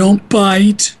 I don't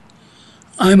bite.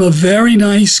 I'm a very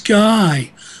nice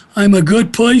guy. I'm a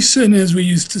good person, as we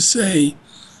used to say,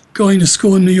 going to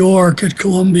school in New York at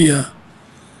Columbia.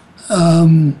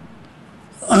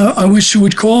 I wish you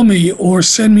would call me or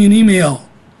send me an email.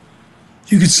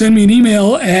 You could send me an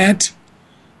email at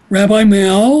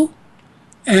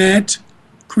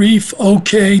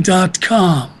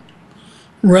rabbimel@griefok.com.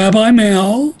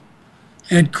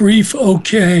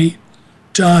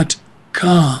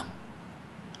 rabbimel@griefok.com.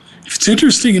 If it's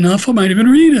interesting enough, I might even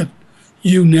read it.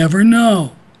 You never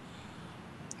know.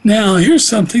 Now, here's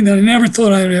something that I never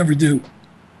thought I would ever do.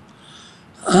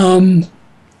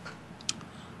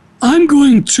 I'm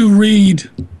going to read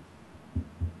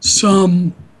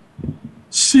some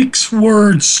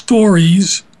 6-word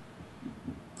stories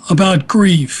about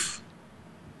grief.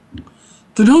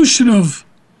 The notion of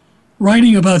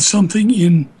writing about something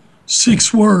in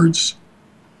 6 words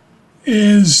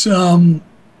is,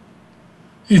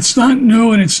 it's not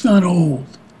new and it's not old.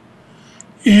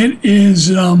 It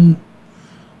is,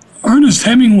 Ernest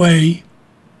Hemingway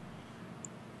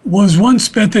was once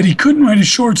bet that he couldn't write a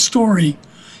short story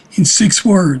in 6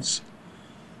 words.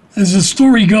 As the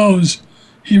story goes,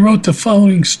 he wrote the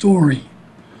following story.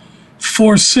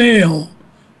 For sale,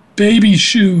 baby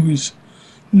shoes,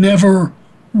 never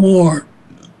worn.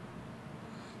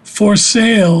 For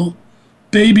sale,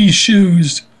 baby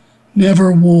shoes,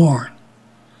 never worn.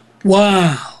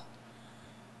 Wow.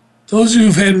 Those of you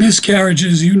who've had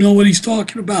miscarriages, you know what he's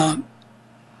talking about.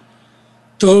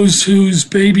 Those whose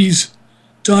babies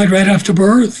died right after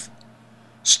birth,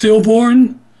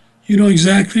 stillborn, you know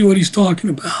exactly what he's talking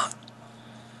about.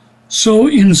 So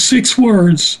in 6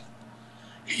 words,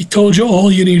 he told you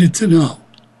all you needed to know.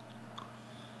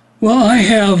 Well, I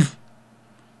have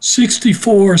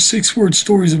 64 6-word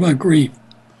stories about grief.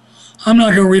 I'm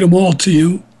not going to read them all to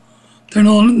you. They're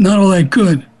not all that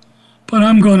good. But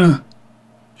I'm going to,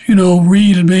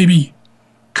 read and maybe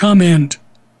comment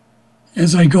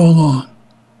as I go along.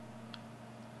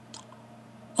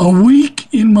 A week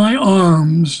in my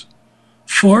arms,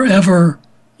 forever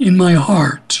in my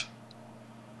heart.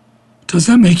 Does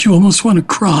that make you almost want to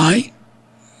cry?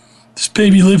 This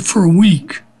baby lived for a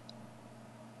week,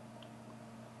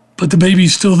 but the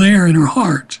baby's still there in her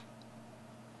heart.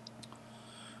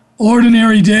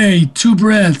 Ordinary day, 2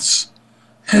 breaths,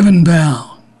 heaven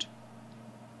bound.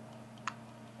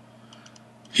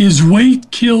 His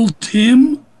weight killed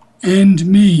him and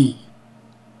me.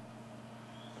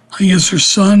 I guess her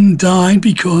son died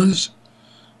because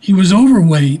he was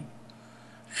overweight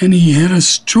and he had a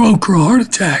stroke or a heart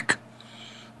attack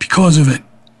because of it.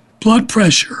 Blood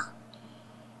pressure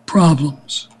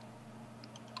problems.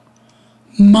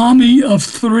 Mommy of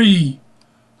 3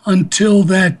 until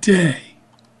that day.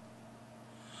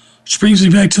 Which brings me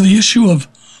back to the issue of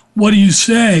what do you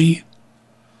say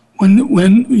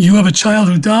when you have a child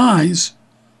who dies?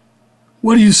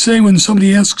 What do you say when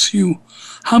somebody asks you,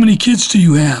 how many kids do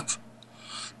you have?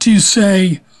 Do you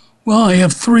say, well, I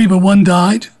have 3, but 1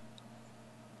 died?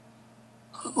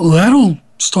 Well, that'll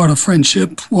start a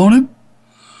friendship, won't it?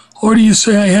 Or do you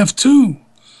say, I have 2?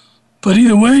 But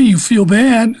either way, you feel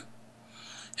bad.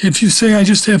 If you say, I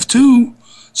just have 2,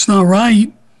 it's not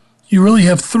right. You really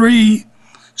have 3,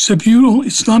 except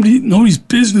it's nobody's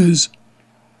business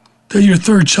that your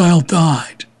 3rd child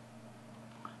died.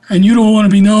 And you don't want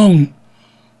to be known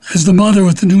as the mother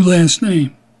with the new last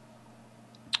name.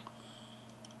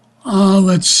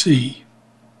 Let's see.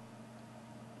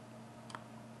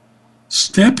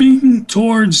 Stepping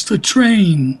towards the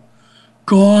train,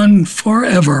 gone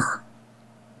forever.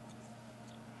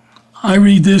 I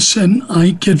read this and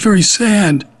I get very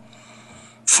sad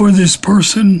for this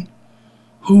person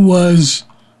who was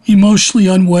emotionally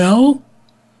unwell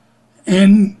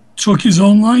and took his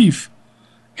own life.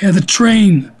 Had the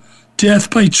train, death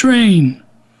by train,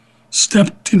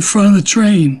 stepped in front of the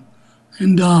train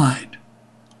and died.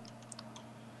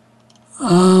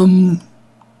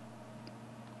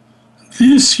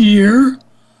 This year,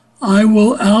 I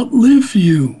will outlive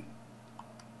you.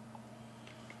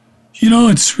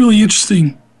 It's really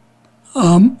interesting.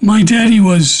 My daddy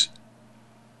was,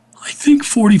 I think,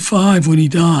 45 when he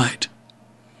died.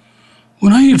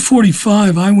 When I hit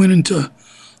 45, I went into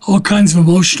all kinds of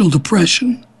emotional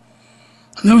depression.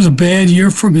 And that was a bad year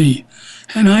for me.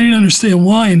 And I didn't understand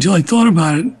why until I thought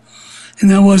about it. And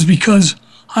that was because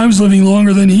I was living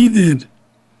longer than he did.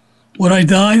 Would I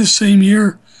die the same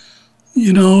year,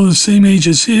 the same age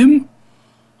as him?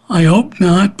 I hope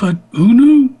not, but who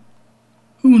knew?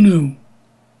 Who knew?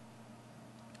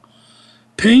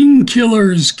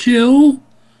 Painkillers kill,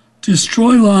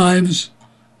 destroy lives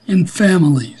and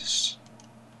families.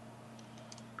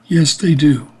 Yes, they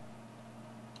do.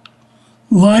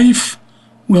 Life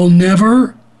will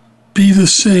never be the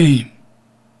same.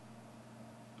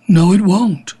 No, it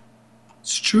won't.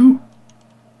 It's true.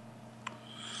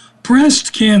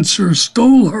 Breast cancer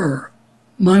stole her,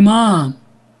 my mom.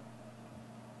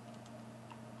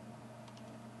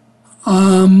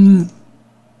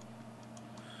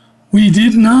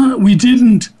 We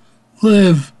didn't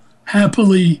live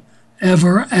happily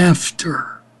ever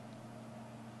after.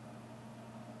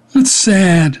 That's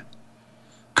sad,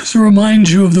 because it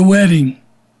reminds you of the wedding,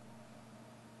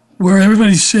 where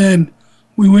everybody said,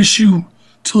 we wish you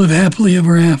to live happily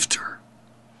ever after.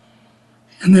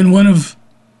 And then one of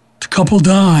the couple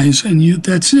dies, and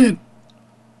that's it.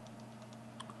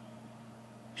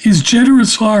 His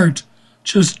generous heart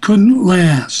just couldn't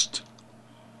last.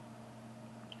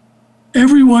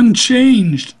 Everyone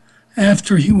changed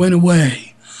after he went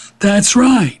away. That's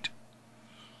right.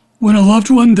 When a loved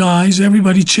one dies,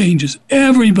 everybody changes.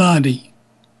 Everybody.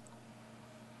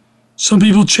 Some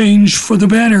people change for the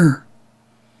better.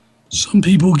 Some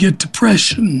people get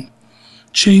depression,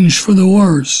 change for the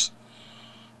worse.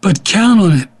 But count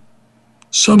on it.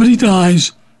 Somebody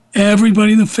dies,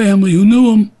 everybody in the family who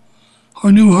knew him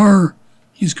or knew her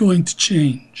is going to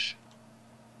change.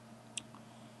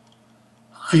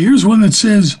 Here's one that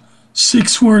says,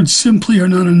 6 words simply are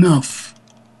not enough.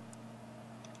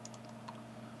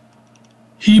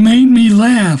 He made me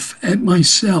laugh at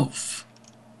myself.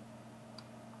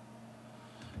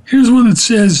 Here's one that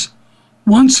says,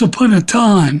 once upon a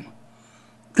time,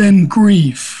 then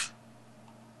grief.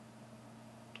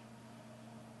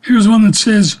 Here's one that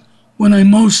says, when I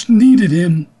most needed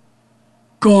him,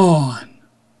 gone.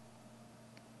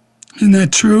 Isn't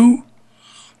that true?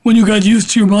 When you got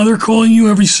used to your mother calling you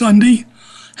every Sunday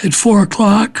at 4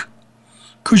 o'clock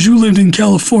because you lived in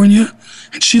California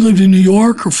and she lived in New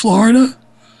York or Florida,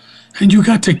 and you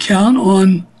got to count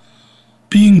on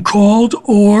being called,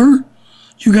 or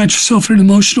you got yourself in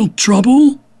emotional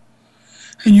trouble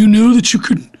and you knew that you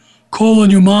could call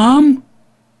on your mom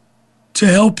to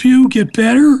help you get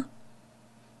better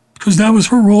because that was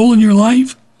her role in your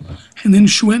life, and then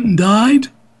she went and died.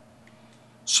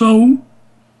 So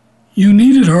you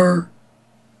needed her,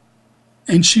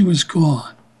 and she was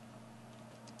gone.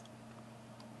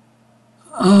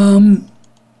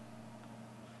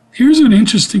 Here's an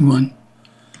interesting one.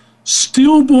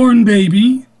 Stillborn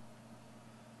baby,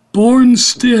 born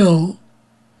still,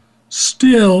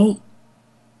 still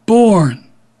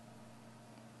born.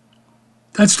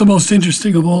 That's the most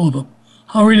interesting of all of them.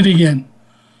 I'll read it again.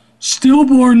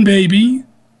 Stillborn baby,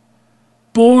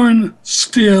 born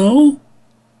still.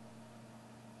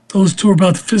 Those two are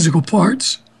about the physical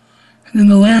parts. And then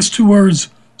the last 2 words,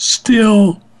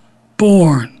 still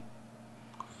born.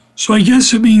 So I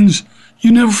guess it means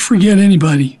you never forget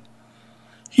anybody.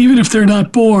 Even if they're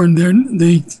not born,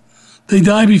 they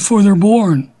die before they're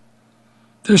born.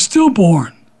 They're still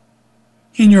born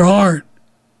in your heart.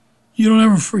 You don't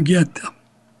ever forget them.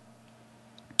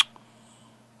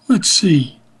 Let's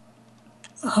see.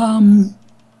 I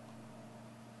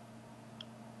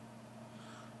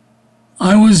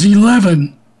was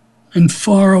 11 and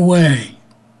far away.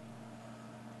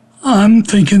 I'm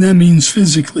thinking that means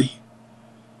physically.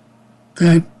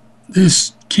 That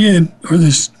this kid or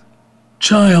this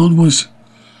child this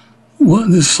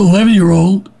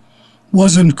 11-year-old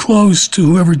wasn't close to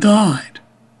whoever died.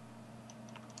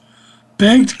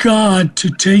 Begged God to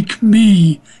take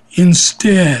me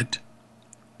instead.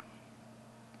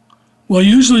 Well,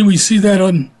 usually we see that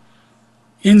on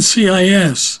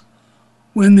NCIS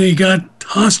when they got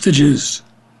hostages,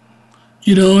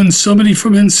 and somebody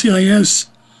from NCIS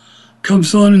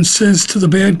comes on and says to the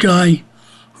bad guy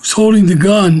who's holding the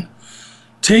gun,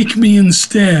 take me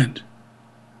instead.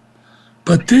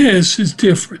 But this is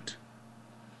different.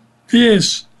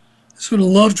 This is when a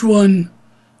loved one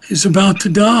is about to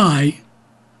die,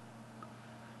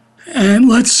 and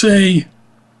let's say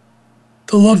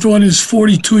the loved one is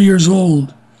 42 years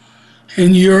old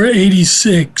and you're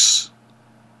 86.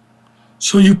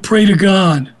 So you pray to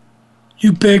God,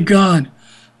 you beg God,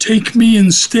 take me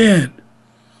instead.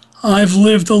 I've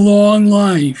lived a long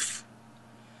life.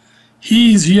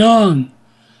 He's young.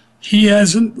 He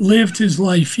hasn't lived his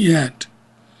life yet.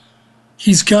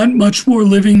 He's got much more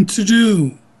living to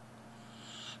do.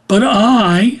 But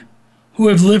I, who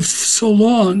have lived so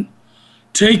long,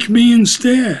 take me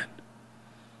instead.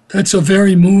 That's a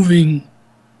very moving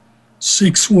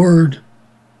 6-word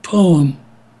poem.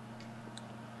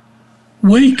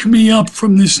 Wake me up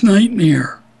from this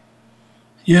nightmare.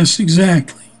 Yes,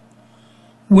 exactly.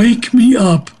 wake me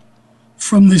up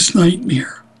from this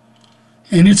nightmare.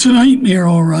 And it's a nightmare,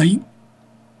 all right.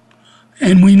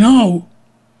 And we know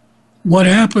what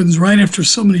happens right after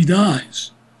somebody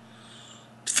dies.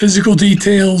 Physical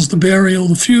details, the burial,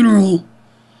 the funeral,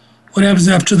 what happens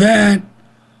after that.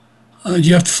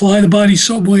 You have to fly the body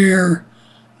somewhere.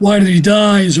 Why did he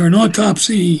die? Is there an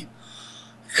autopsy?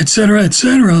 Etc.,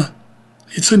 etc.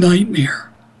 It's a nightmare.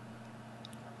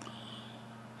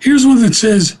 Here's one that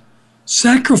says,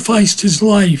 sacrificed his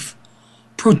life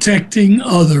protecting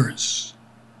others.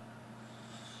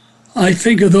 I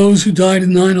think of those who died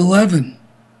in 9/11.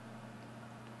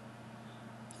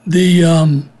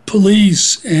 The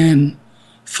police and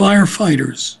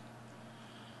firefighters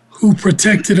who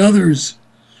protected others,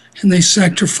 and they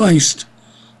sacrificed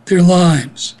their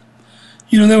lives.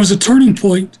 You know, that was a turning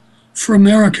point for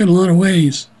America in a lot of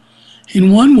ways.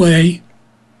 In one way,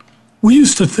 we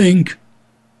used to think,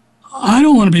 I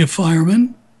don't want to be a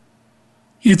fireman.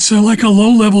 It's like a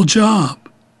low-level job.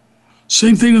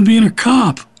 Same thing with being a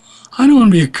cop. I don't want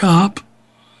to be a cop.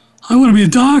 I want to be a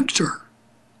doctor.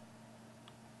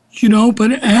 You know,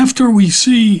 but after we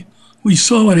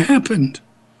saw what happened,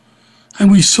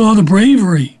 and we saw the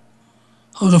bravery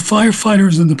of the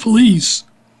firefighters and the police,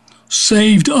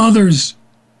 saved others,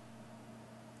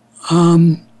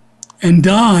 and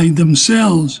died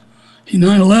themselves in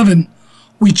 9/11,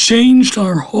 we changed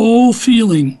our whole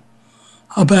feeling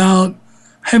about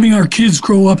having our kids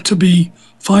grow up to be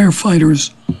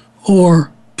firefighters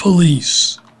or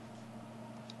police.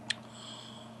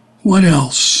 What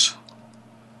else?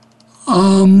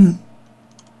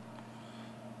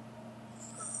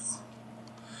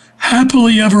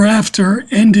 Happily Ever After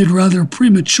ended rather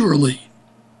prematurely.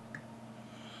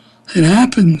 It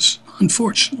happens,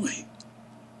 unfortunately.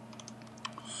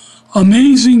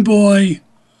 Amazing boy,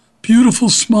 beautiful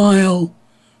smile,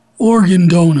 organ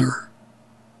donor.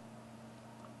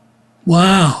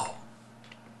 Wow.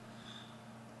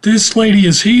 This lady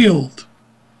is healed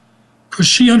because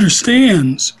she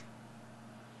understands.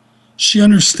 She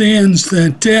understands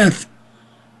that death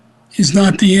is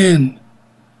not the end,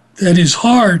 that his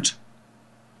heart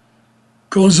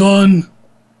goes on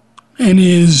and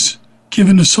is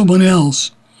given to someone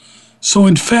else. So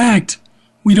in fact,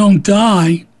 we don't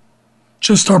die,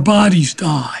 just our bodies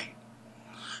die.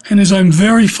 And as I'm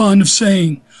very fond of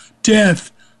saying,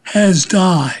 death has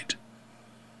died.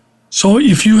 So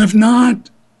if you have not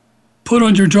put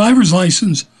on your driver's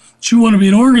license that you want to be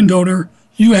an organ donor,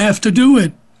 you have to do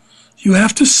it. You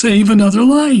have to save another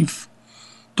life.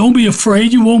 Don't be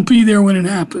afraid you won't be there when it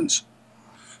happens.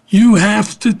 You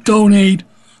have to donate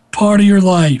part of your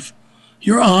life,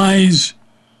 your eyes,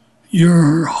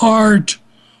 your heart,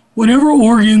 whatever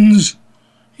organs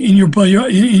in your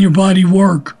body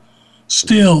work.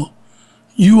 Still,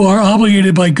 you are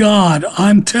obligated by God,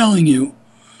 I'm telling you,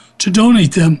 to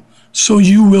donate them so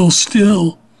you will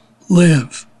still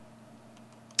live.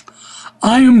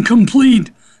 I am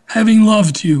complete having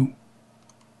loved you.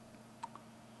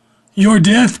 Your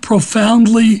death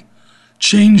profoundly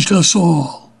changed us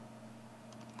all.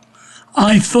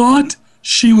 I thought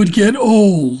she would get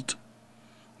old.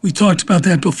 We talked about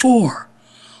that before.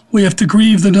 We have to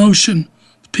grieve the notion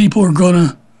that people are going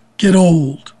to get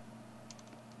old.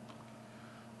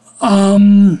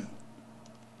 9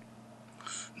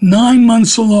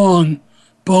 months along,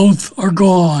 both are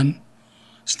gone.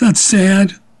 It's not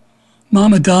sad.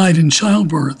 Mama died in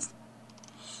childbirth.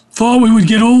 Thought we would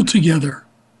get old together.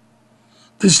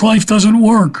 This life doesn't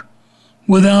work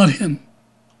without him.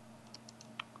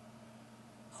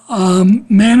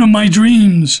 Man of my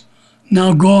dreams,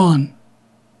 now gone.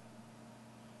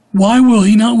 Why will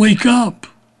he not wake up?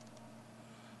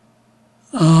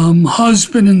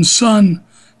 Husband and son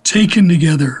taken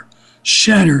together,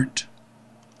 shattered.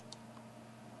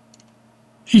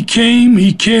 He came,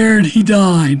 he cared, he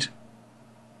died.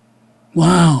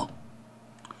 Wow.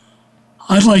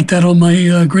 I'd like that on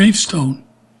my gravestone.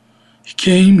 He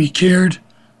came, he cared,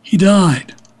 he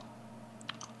died.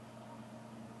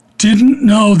 Didn't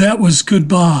know that was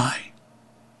goodbye.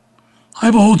 I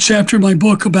have a whole chapter in my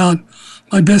book about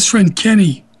my best friend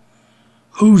Kenny,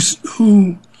 who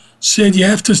said you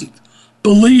have to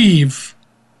believe,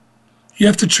 you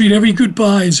have to treat every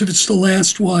goodbye as if it's the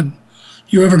last one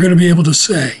you're ever going to be able to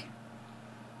say.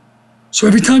 So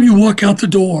every time you walk out the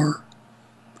door,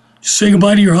 you say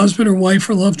goodbye to your husband or wife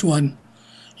or loved one,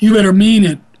 you better mean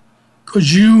it,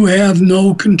 because you have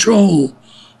no control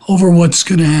over what's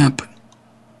going to happen.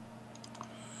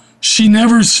 She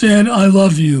never said, I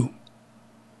love you.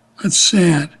 That's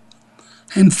sad.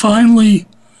 And finally,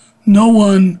 no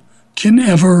one can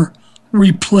ever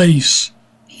replace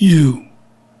you.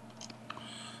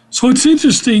 So it's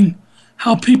interesting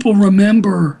how people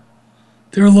remember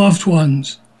their loved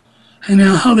ones and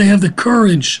how they have the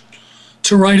courage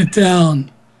to write it down.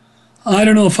 I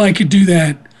don't know if I could do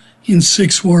that in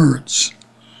 6 words.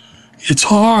 It's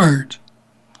hard,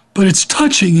 but it's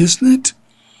touching, isn't it?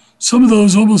 Some of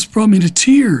those almost brought me to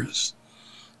tears.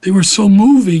 They were so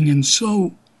moving and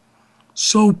so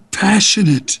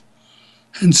passionate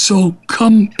and so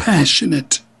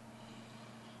compassionate.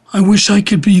 I wish I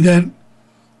could be that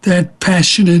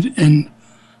passionate and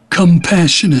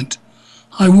compassionate.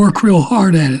 I work real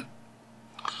hard at it.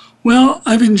 Well,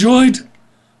 I've enjoyed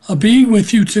being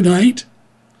with you tonight,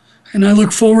 and I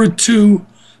look forward to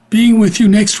being with you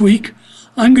next week.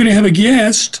 I'm going to have a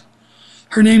guest.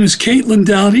 Her name is Caitlin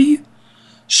Doughty.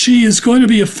 She is going to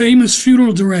be a famous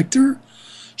funeral director.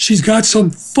 She's got some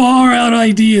far-out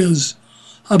ideas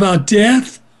about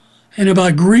death and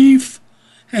about grief,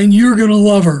 and you're going to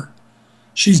love her.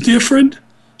 She's different,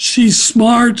 she's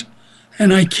smart,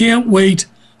 and I can't wait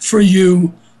for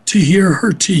you to hear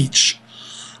her teach.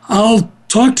 I'll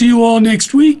talk to you all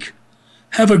next week.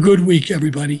 Have a good week,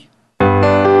 everybody.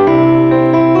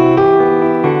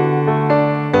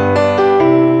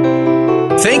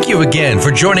 Thank you again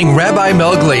for joining Rabbi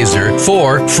Mel Glazer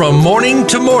for From Morning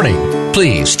to Morning.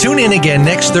 Please tune in again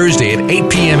next Thursday at 8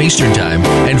 p.m. Eastern Time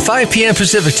and 5 p.m.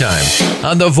 Pacific Time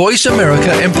on the Voice America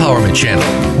Empowerment Channel.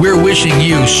 We're wishing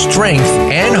you strength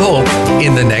and hope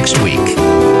in the next week.